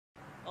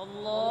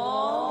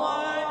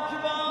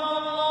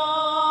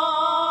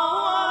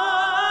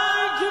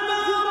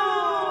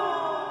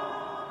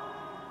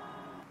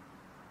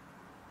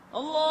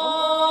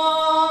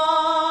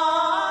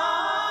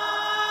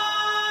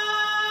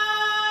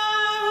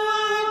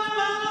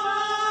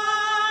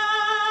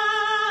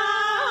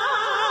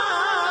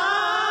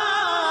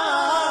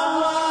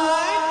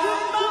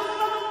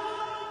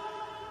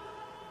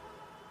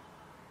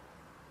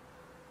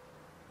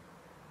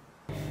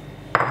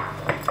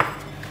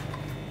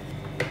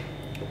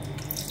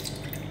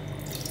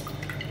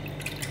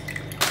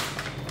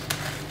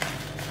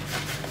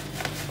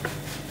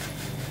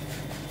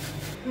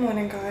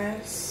Morning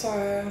guys,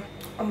 so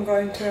I'm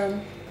going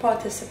to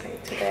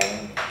participate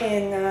today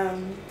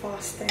in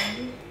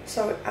fasting.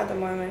 So at the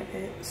moment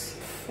it's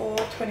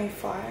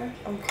 4:25.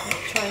 I'm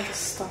trying to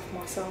stuff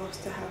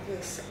myself to have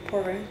this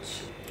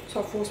porridge. So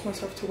I forced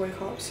myself to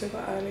wake up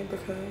super early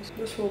because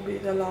this will be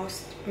the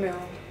last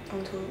meal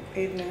until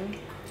evening.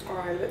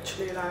 Alright,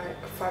 literally like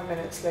 5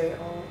 minutes later,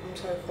 I'm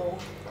so full.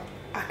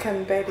 I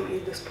can barely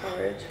eat this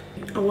porridge.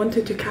 I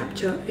wanted to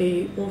capture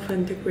a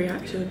authentic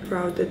reaction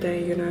throughout the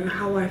day, you know,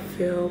 how I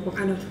feel, what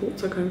kind of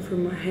thoughts are going through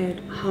my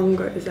head.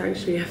 Hunger is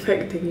actually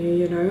affecting you,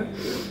 you know,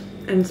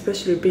 and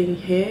especially being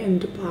here in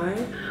Dubai,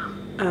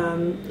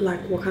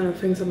 like what kind of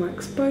things am I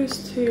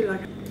exposed to.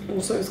 Like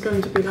also it's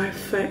going to be like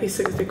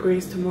 36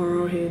 degrees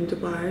tomorrow here in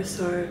Dubai,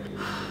 so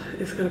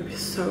it's gonna be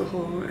so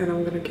hot and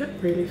I'm gonna get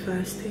really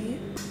thirsty.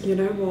 You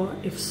know what,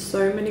 if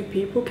so many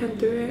people can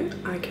do it,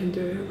 I can do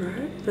it,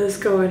 right? Let's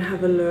go and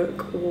have a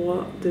look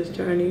what this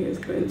journey is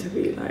going to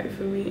be like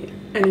for me.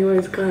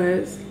 Anyways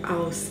guys,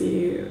 I'll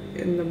see you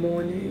in the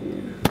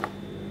morning.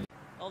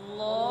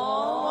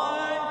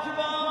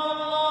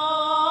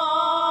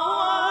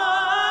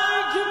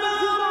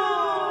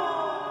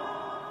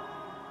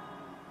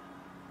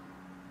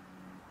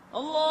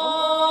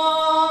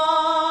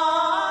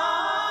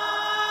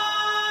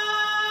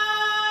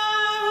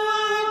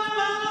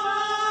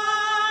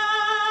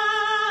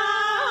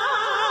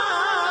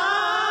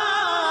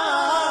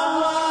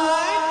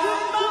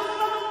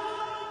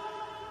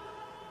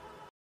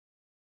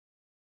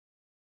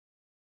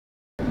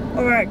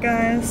 Alright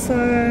guys, so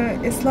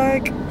it's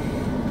like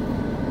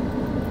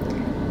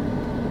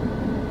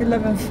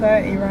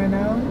 11:30 right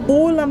now.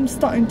 All I'm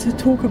starting to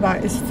talk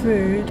about is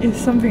food. It's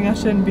something I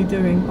shouldn't be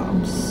doing, but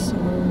I'm so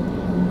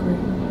hungry.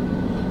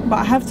 But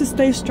I have to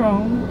stay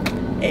strong.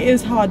 It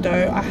is hard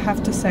though, I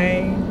have to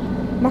say.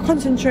 My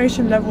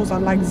concentration levels are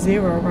like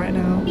 0 right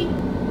now.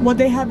 What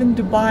they have in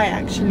Dubai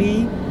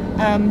actually,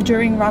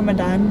 during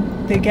Ramadan,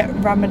 they get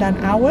Ramadan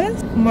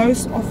hours.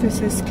 Most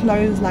offices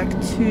close like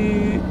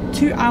 2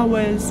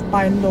 hours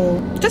by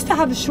law, just to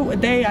have a shorter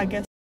day, I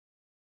guess.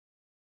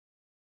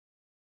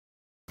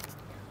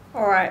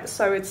 Alright,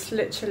 so it's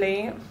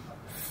literally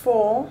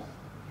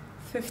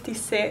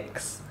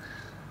 4:56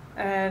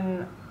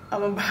 and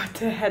I'm about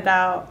to head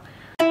out.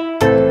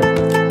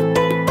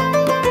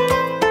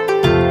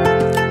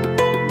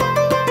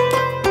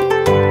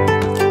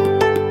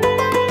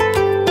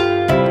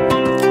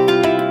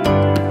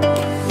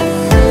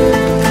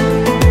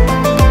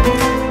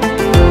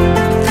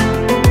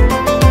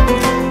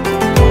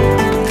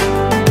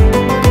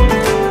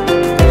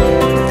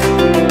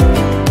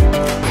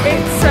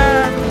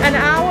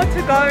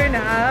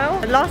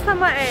 Last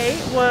time I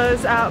ate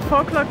was at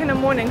 4 o'clock in the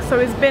morning, so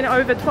it's been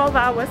over 12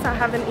 hours I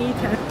haven't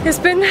eaten. It's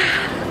been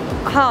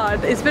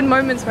hard. It's been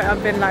moments where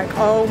I've been like,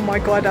 oh my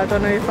god, I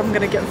don't know if I'm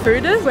gonna get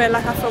through this, where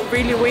like I felt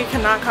really weak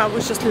and like I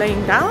was just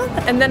laying down,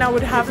 and then I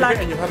would have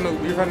like, you've had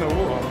no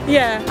water.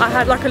 Yeah, I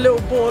had like a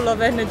little ball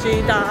of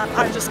energy that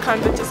I just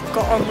kind of just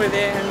got on with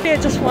it. And yeah,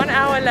 just 1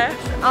 hour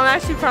left. I'm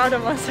actually proud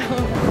of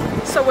myself.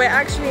 So we're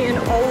actually in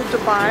Old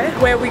Dubai,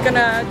 where we're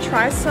gonna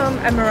try some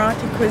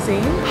Emirati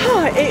cuisine.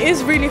 It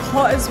is really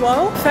hot as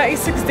well,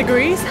 36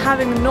 degrees.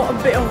 Having not a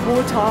bit of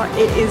water,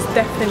 it is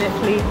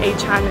definitely a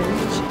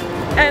challenge.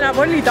 And I've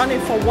only done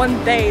it for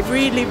 1 day.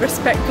 Really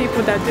respect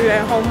people that do it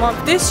a whole month.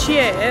 This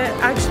year,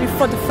 actually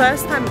for the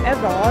first time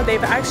ever,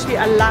 they've actually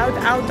allowed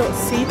outdoor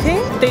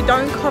seating. They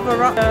don't cover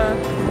up the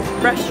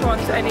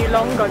restaurants any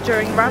longer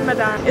during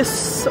Ramadan.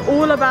 It's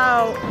all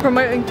about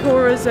promoting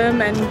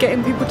tourism and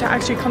getting people to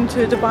actually come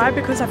to Dubai,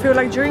 because I feel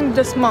like during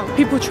this month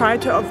people try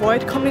to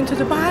avoid coming to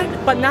Dubai,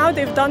 but now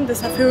they've done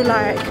this, I feel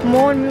like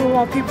more and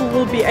more people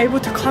will be able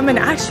to come and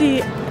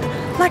actually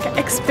like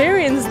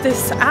experience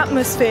this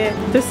atmosphere.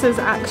 This is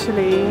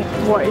actually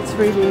what it's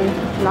really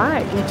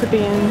like to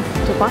be in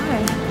Dubai.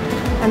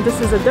 And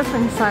this is a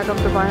different side of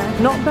Dubai.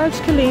 Not Burj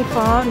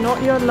Khalifa,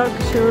 not your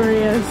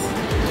luxurious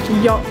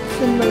yachts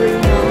and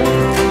marinas.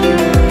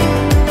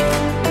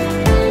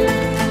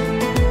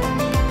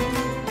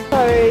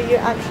 So you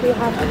actually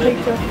have to take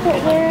your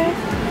footwear.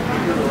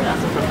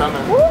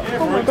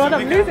 Oh my god,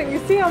 I'm losing. You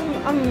see, I'm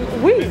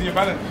weak. Losing your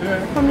balance,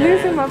 yeah. I'm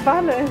losing my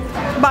balance.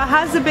 But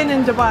has it been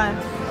in Dubai?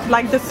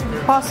 Like this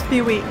past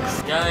few weeks?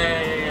 Yeah.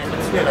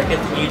 It's weird. I get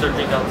to eat or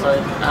drink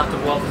outside. I have to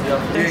walk to the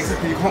office. Yeah,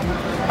 exactly. You can't.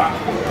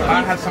 I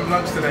had some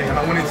lunch today and I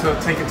wanted to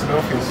take it to the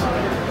office,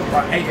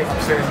 but I ate it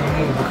upstairs in the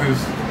mall because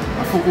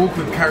I felt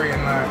awkward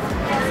carrying like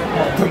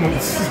the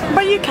McDonald's.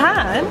 But you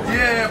can.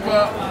 Yeah,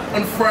 but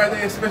on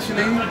Friday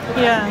especially,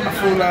 Yeah. I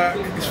feel like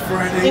it's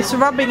Friday. It's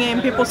rubbing it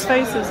in people's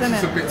faces, isn't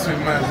It's a it? bit too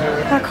mad,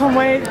 yeah. I can't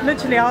wait.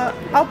 Literally,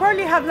 I'll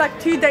probably have like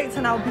 2 dates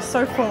and I'll be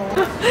so full.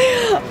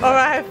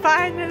 Alright,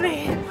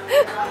 finally.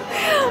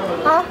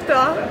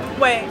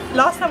 Wait,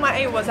 last time I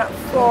ate was at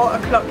 4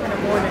 o'clock in the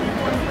morning.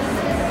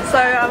 So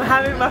I'm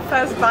having my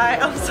first bite.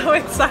 I'm so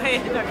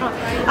excited.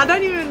 I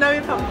don't even know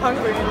if I'm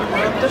hungry anymore.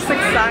 I'm just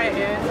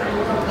excited.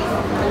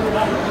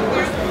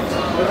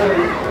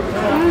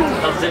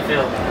 How does it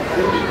feel?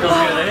 Feels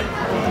good, eh?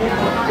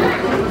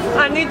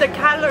 I need the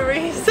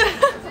calories.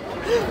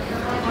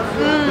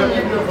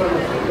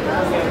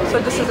 So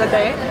this is a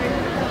day.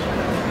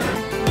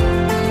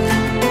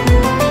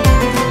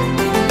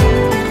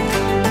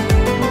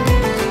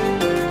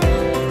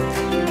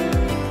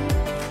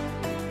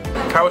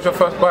 How was your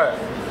first bite?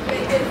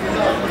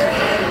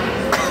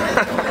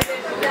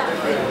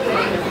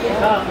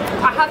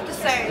 I have to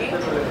say,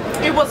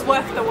 it was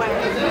worth the wait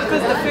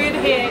because the food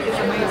here is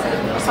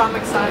amazing. So I'm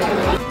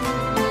excited.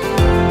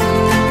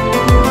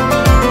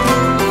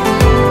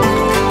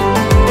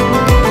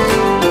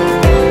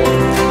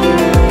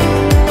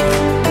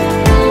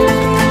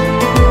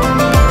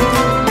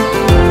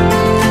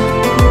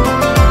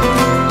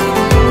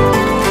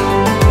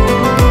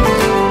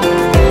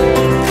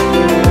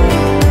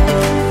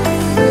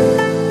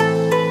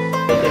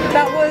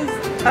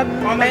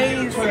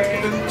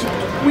 Amazing.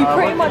 We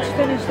pretty much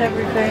finished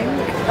everything,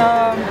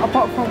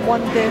 apart from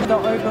one dish that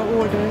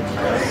over-ordered.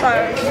 So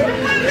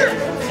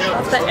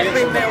after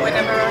every meal in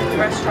Emirati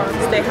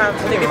restaurants, they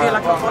give you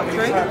like a hot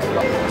drink.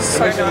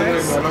 So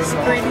nice. It's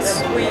really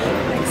sweet.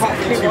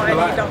 Exactly what I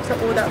need after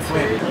all that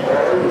food.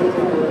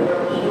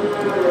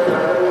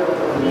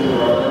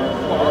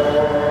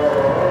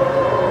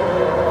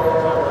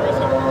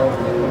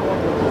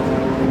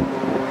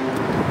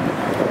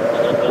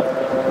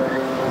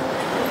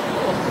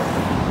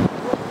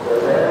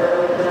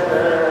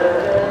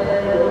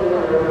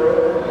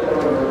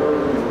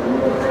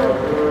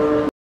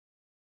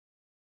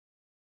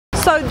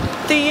 So,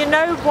 do you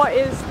know what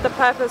is the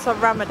purpose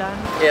of Ramadan?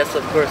 Yes,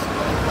 of course.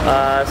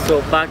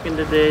 So back in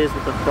the days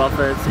with the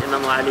prophets,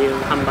 Imam Ali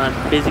Muhammad,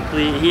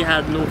 basically he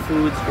had no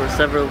foods for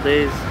several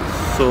days.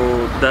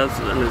 So that's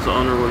in his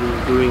honor what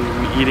we're doing,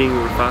 we're eating,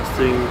 we're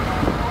fasting,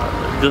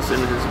 just in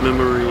his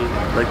memory,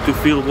 like to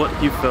feel what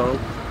he felt.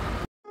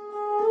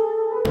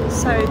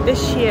 So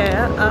this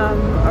year,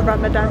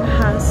 Ramadan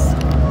has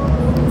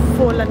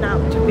fallen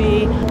out to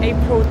be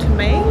April to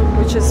May,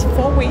 which is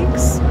 4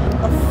 weeks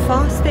of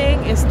fasting.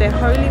 Is their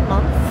holy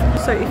month.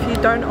 So if you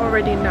don't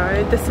already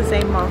know, this is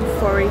a month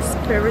for a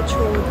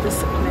spiritual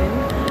discipline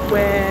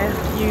where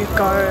you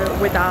go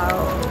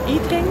without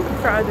eating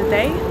throughout the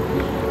day.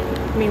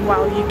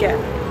 Meanwhile, you get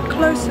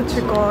closer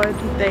to God.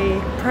 They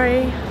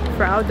pray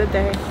throughout the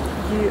day.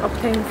 You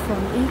abstain from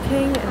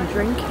eating and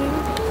drinking,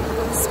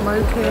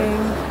 smoking.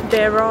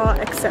 There are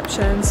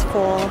exceptions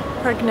for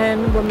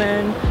pregnant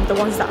women, the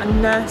ones that are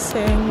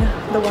nursing,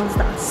 the ones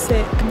that are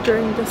sick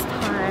during this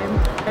time.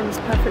 And it's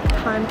perfect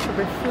time to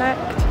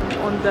reflect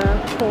on the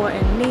poor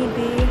and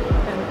needy,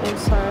 and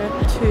also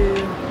to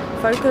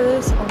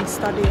focus on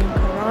studying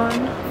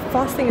Quran.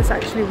 Fasting is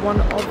actually one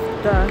of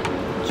the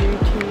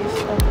duties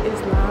of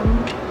Islam.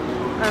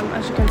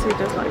 As you can see,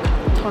 there's like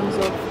tons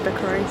of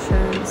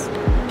decorations,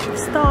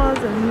 stars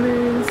and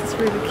moons. It's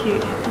really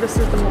cute. This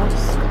is the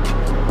mosque.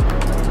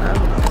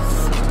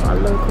 Our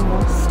local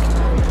mosque.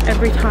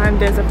 Every time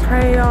there's a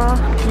prayer,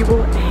 you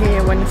will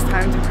hear when it's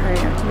time to pray,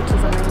 which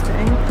is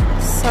amazing.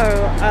 So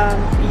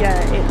yeah,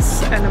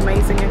 it's an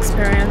amazing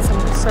experience.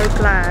 I'm so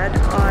glad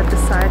I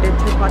decided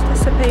to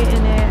participate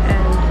in it,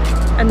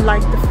 and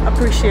like the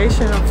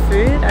appreciation of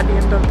food at the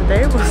end of the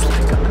day was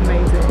like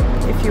amazing.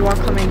 If you are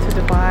coming to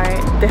Dubai,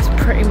 there's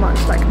pretty much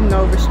like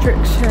no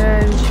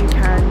restrictions. You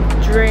can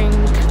drink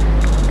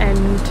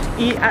and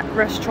eat at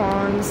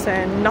restaurants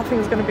and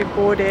nothing's going to be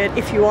boarded.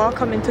 If you are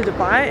coming to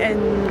Dubai and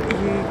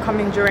you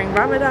coming during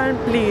Ramadan,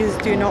 please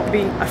do not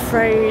be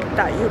afraid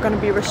that you're going to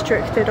be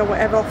restricted or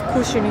whatever. Of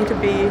course you need to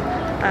be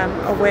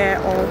aware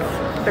of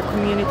the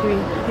community,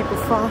 people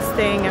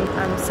fasting, and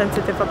I'm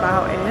sensitive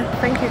about it.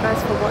 Thank you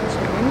guys for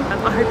watching.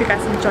 I hope you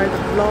guys enjoyed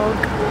the vlog.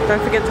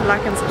 Don't forget to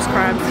like and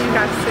subscribe. See you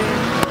guys soon.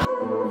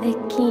 The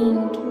king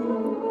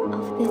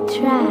of the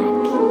track.